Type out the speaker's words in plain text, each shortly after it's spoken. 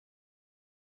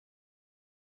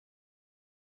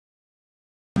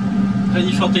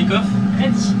Ready for takeoff?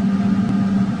 Ready.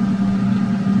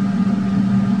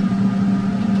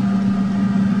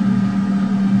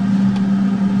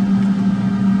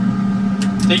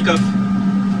 Takeoff.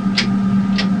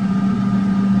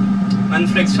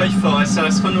 Manflex 5-4,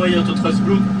 SRS runway auto thrust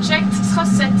blue. Checked,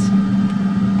 thrust set.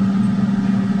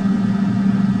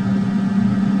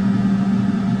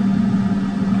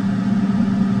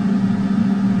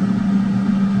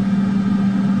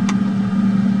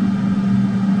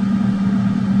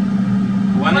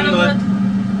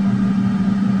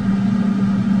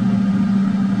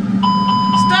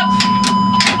 Stop!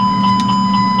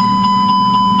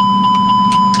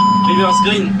 Reverse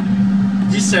green.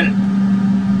 Diesel.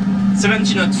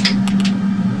 70 knots.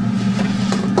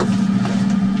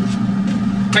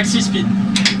 Taxi speed.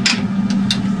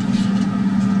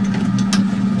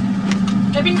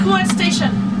 Cabin crew at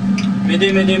station.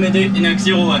 Mayday, mayday, mayday. Inax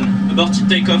 01. Aborted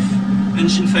takeoff.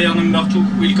 Engine fire number 2.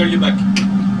 We'll call you back.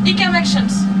 ECAM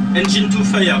actions. Engine 2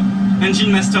 fire.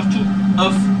 Engine master 2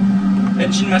 off.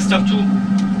 Engine master 2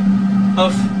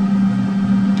 off.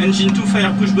 Engine 2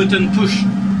 fire push button push.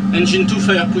 Engine 2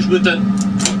 fire push button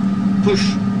push.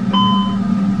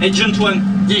 Agent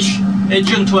 1 dish.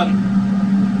 Agent 1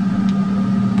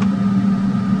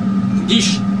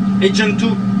 dish. Agent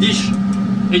 2 dish.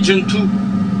 Agent 2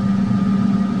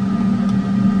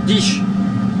 dish.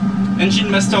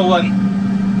 Engine master 1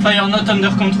 fire not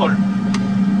under control.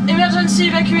 Emergency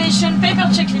evacuation paper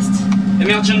checklist.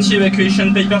 Emergency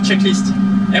evacuation paper checklist.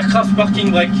 Aircraft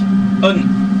parking brake on.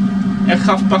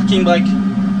 Aircraft parking brake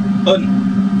on.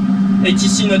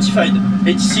 ATC notified.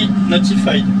 ATC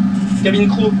notified. Cabin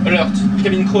crew alert.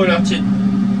 Cabin crew alerted.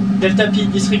 Delta P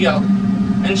disregard.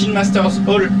 Engine masters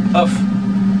all off.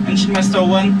 Engine master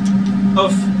 1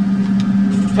 off.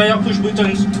 Fire push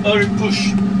buttons all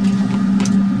push.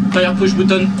 Fire push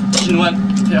button engine 1.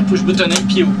 Fire push button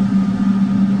APU.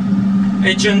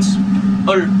 Agents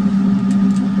all.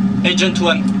 Agent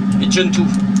 1, Agent 2,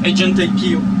 Agent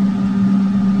APU.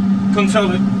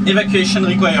 Confirm evacuation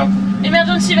required.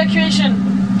 Emergency evacuation.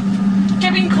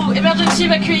 Cabin crew, emergency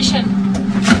evacuation.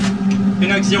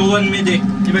 Inax 01 Mayday,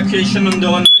 evacuation on the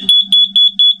runway.